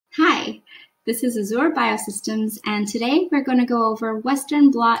Hi, this is Azure Biosystems, and today we're going to go over Western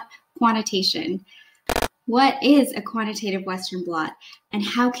blot quantitation. What is a quantitative Western blot, and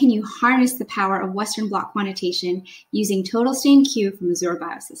how can you harness the power of Western blot quantitation using TotalStain Q from Azure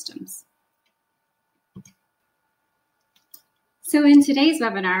Biosystems? So in today's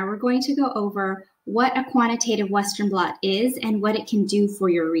webinar, we're going to go over what a quantitative Western blot is and what it can do for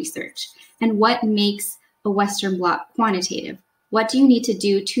your research, and what makes a Western blot quantitative. What do you need to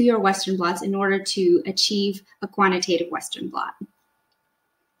do to your Western blots in order to achieve a quantitative Western blot?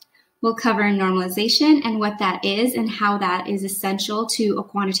 We'll cover normalization and what that is and how that is essential to a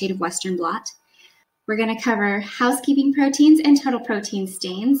quantitative Western blot. We're going to cover housekeeping proteins and total protein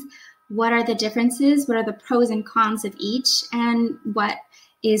stains. What are the differences? What are the pros and cons of each? And what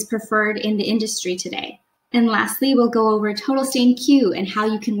is preferred in the industry today? And lastly, we'll go over TotalStain Q and how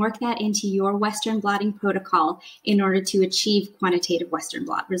you can work that into your Western blotting protocol in order to achieve quantitative Western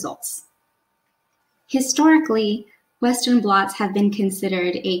blot results. Historically, Western blots have been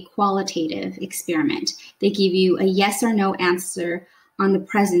considered a qualitative experiment. They give you a yes or no answer on the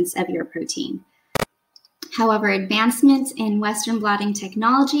presence of your protein. However, advancements in Western blotting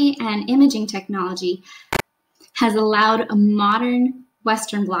technology and imaging technology has allowed modern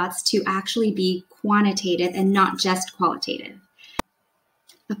Western blots to actually be quantitative and not just qualitative.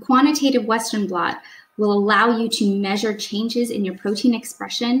 A quantitative Western blot will allow you to measure changes in your protein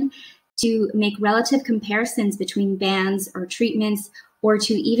expression, to make relative comparisons between bands or treatments, or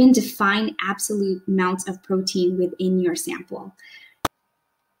to even define absolute amounts of protein within your sample.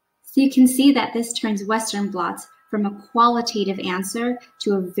 So you can see that this turns Western blots from a qualitative answer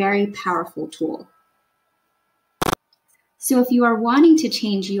to a very powerful tool. So if you are wanting to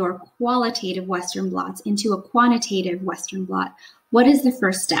change your qualitative Western blots into a quantitative Western blot, what is the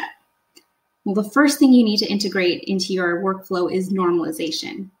first step? Well, the first thing you need to integrate into your workflow is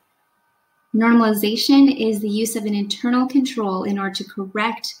normalization. Normalization is the use of an internal control in order to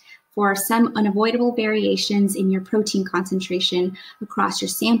correct for some unavoidable variations in your protein concentration across your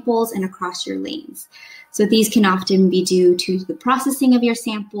samples and across your lanes. So these can often be due to the processing of your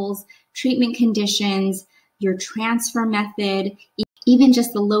samples, treatment conditions, your transfer method, even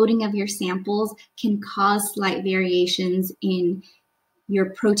just the loading of your samples can cause slight variations in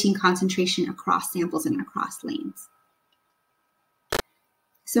your protein concentration across samples and across lanes.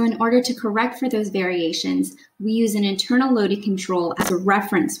 So in order to correct for those variations, we use an internal loading control as a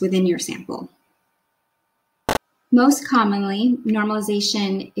reference within your sample. Most commonly,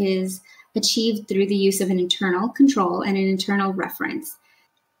 normalization is achieved through the use of an internal control and an internal reference.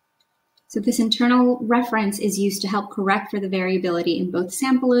 So this internal reference is used to help correct for the variability in both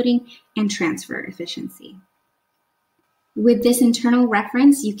sample loading and transfer efficiency. With this internal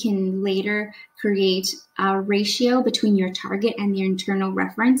reference, you can later create a ratio between your target and your internal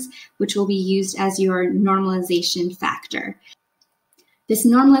reference, which will be used as your normalization factor. This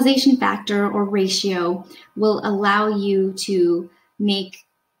normalization factor or ratio will allow you to make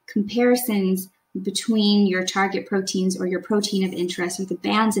comparisons between your target proteins or your protein of interest or the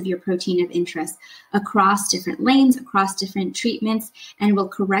bands of your protein of interest across different lanes, across different treatments, and will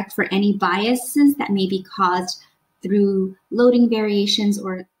correct for any biases that may be caused through loading variations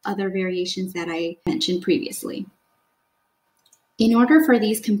or other variations that I mentioned previously. In order for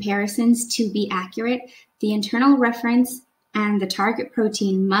these comparisons to be accurate, the internal reference and the target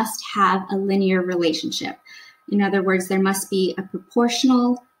protein must have a linear relationship. In other words, there must be a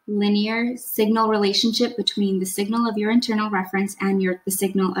proportional linear signal relationship between the signal of your internal reference and the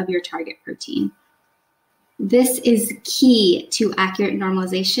signal of your target protein. This is key to accurate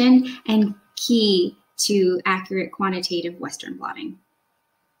normalization and key to accurate quantitative Western blotting.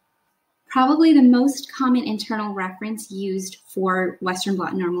 Probably the most common internal reference used for Western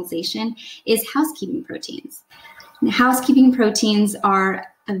blot normalization is housekeeping proteins. Now, housekeeping proteins are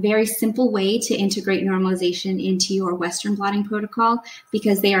a very simple way to integrate normalization into your Western blotting protocol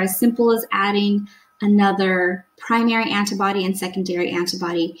because they are as simple as adding another primary antibody and secondary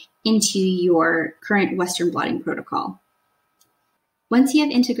antibody into your current Western blotting protocol. Once you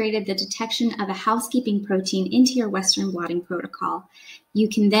have integrated the detection of a housekeeping protein into your Western blotting protocol, you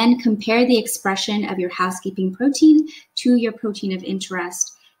can then compare the expression of your housekeeping protein to your protein of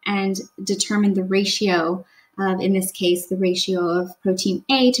interest and determine the ratio of, in this case, the ratio of protein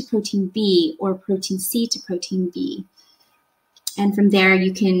A to protein B or protein C to protein B. And from there,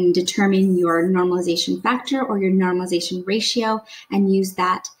 you can determine your normalization factor or your normalization ratio and use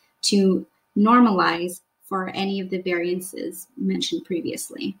that to normalize for any of the variances mentioned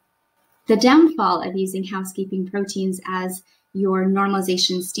previously. The downfall of using housekeeping proteins as your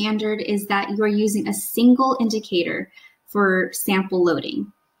normalization standard is that you're using a single indicator for sample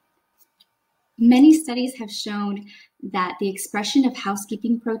loading. Many studies have shown that the expression of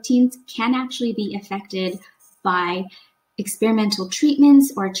housekeeping proteins can actually be affected by experimental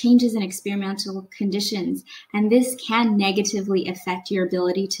treatments or changes in experimental conditions, and this can negatively affect your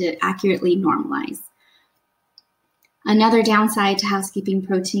ability to accurately normalize. Another downside to housekeeping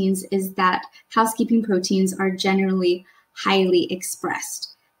proteins is that housekeeping proteins are generally highly expressed.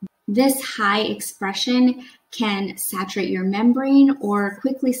 This high expression can saturate your membrane or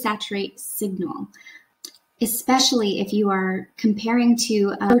quickly saturate signal, especially if you are comparing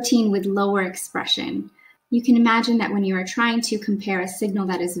to a protein with lower expression. You can imagine that when you are trying to compare a signal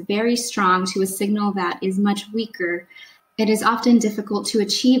that is very strong to a signal that is much weaker, it is often difficult to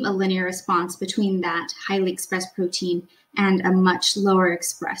achieve a linear response between that highly expressed protein and a much lower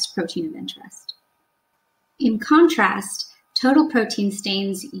expressed protein of interest. In contrast, total protein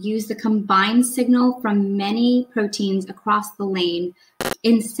stains use the combined signal from many proteins across the lane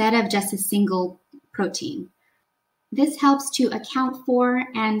instead of just a single protein. This helps to account for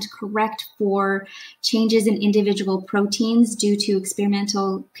and correct for changes in individual proteins due to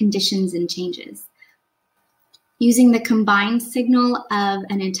experimental conditions and changes. Using the combined signal of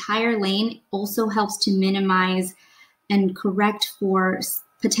an entire lane also helps to minimize and correct for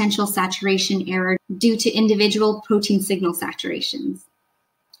potential saturation error due to individual protein signal saturations.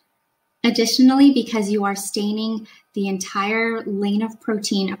 Additionally, because you are staining the entire lane of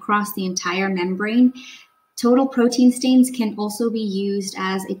protein across the entire membrane, total protein stains can also be used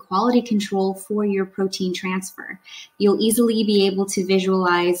as a quality control for your protein transfer. You'll easily be able to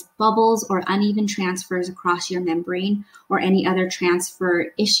visualize bubbles or uneven transfers across your membrane or any other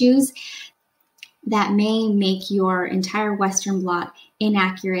transfer issues that may make your entire Western blot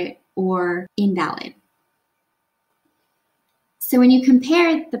inaccurate or invalid. So when you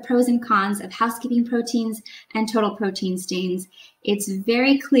compare the pros and cons of housekeeping proteins and total protein stains, it's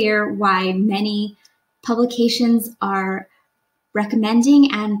very clear why many publications are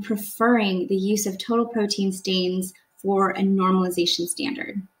recommending and preferring the use of total protein stains for a normalization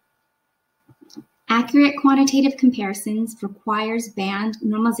standard. Accurate quantitative comparisons requires band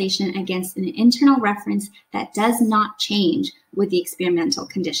normalization against an internal reference that does not change with the experimental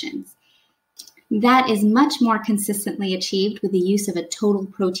conditions. That is much more consistently achieved with the use of a total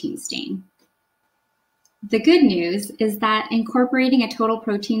protein stain. The good news is that incorporating a total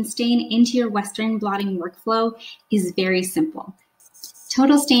protein stain into your Western blotting workflow is very simple.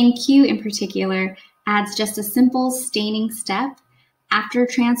 TotalStain Q in particular adds just a simple staining step after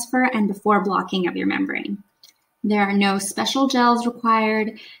transfer and before blocking of your membrane. There are no special gels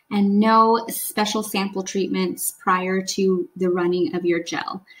required and no special sample treatments prior to the running of your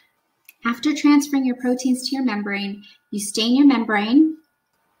gel. After transferring your proteins to your membrane, you stain your membrane,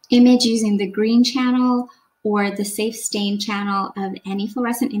 image using the green channel or the safe stain channel of any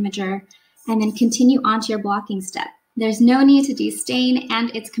fluorescent imager, and then continue on to your blocking step. There's no need to destain, and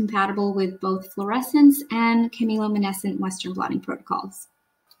it's compatible with both fluorescence and chemiluminescent Western blotting protocols.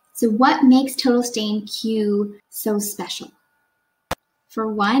 So what makes TotalStain Q so special? For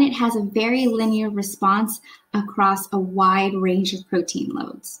one, it has a very linear response across a wide range of protein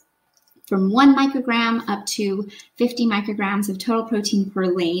loads. From 1 microgram up to 50 micrograms of total protein per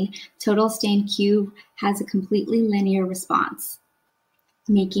lane, TotalStain Q has a completely linear response,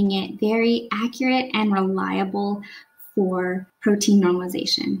 making it very accurate and reliable for protein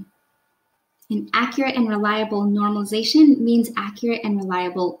normalization. And accurate and reliable normalization means accurate and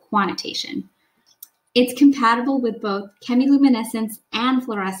reliable quantitation. It's compatible with both chemiluminescence and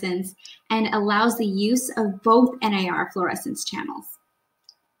fluorescence and allows the use of both NIR fluorescence channels.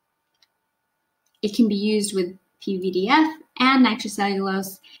 It can be used with PVDF and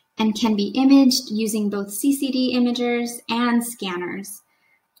nitrocellulose and can be imaged using both CCD imagers and scanners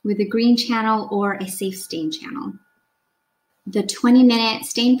with a green channel or a safe stain channel. The 20-minute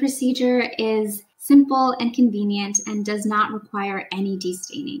stain procedure is simple and convenient and does not require any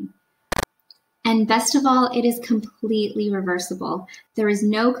destaining. And best of all, it is completely reversible. There is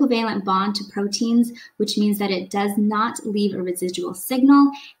no covalent bond to proteins, which means that it does not leave a residual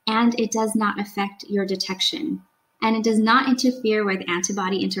signal and it does not affect your detection. And it does not interfere with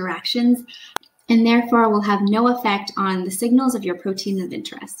antibody interactions and therefore will have no effect on the signals of your protein of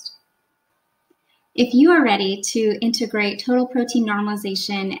interest. If you are ready to integrate total protein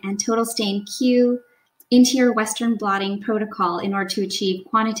normalization and TotalStain Q into your Western blotting protocol in order to achieve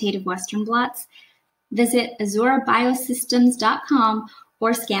quantitative Western blots, visit AzureBiosystems.com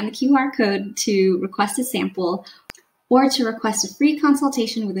or scan the QR code to request a sample or to request a free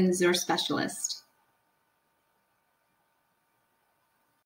consultation with an Azure specialist.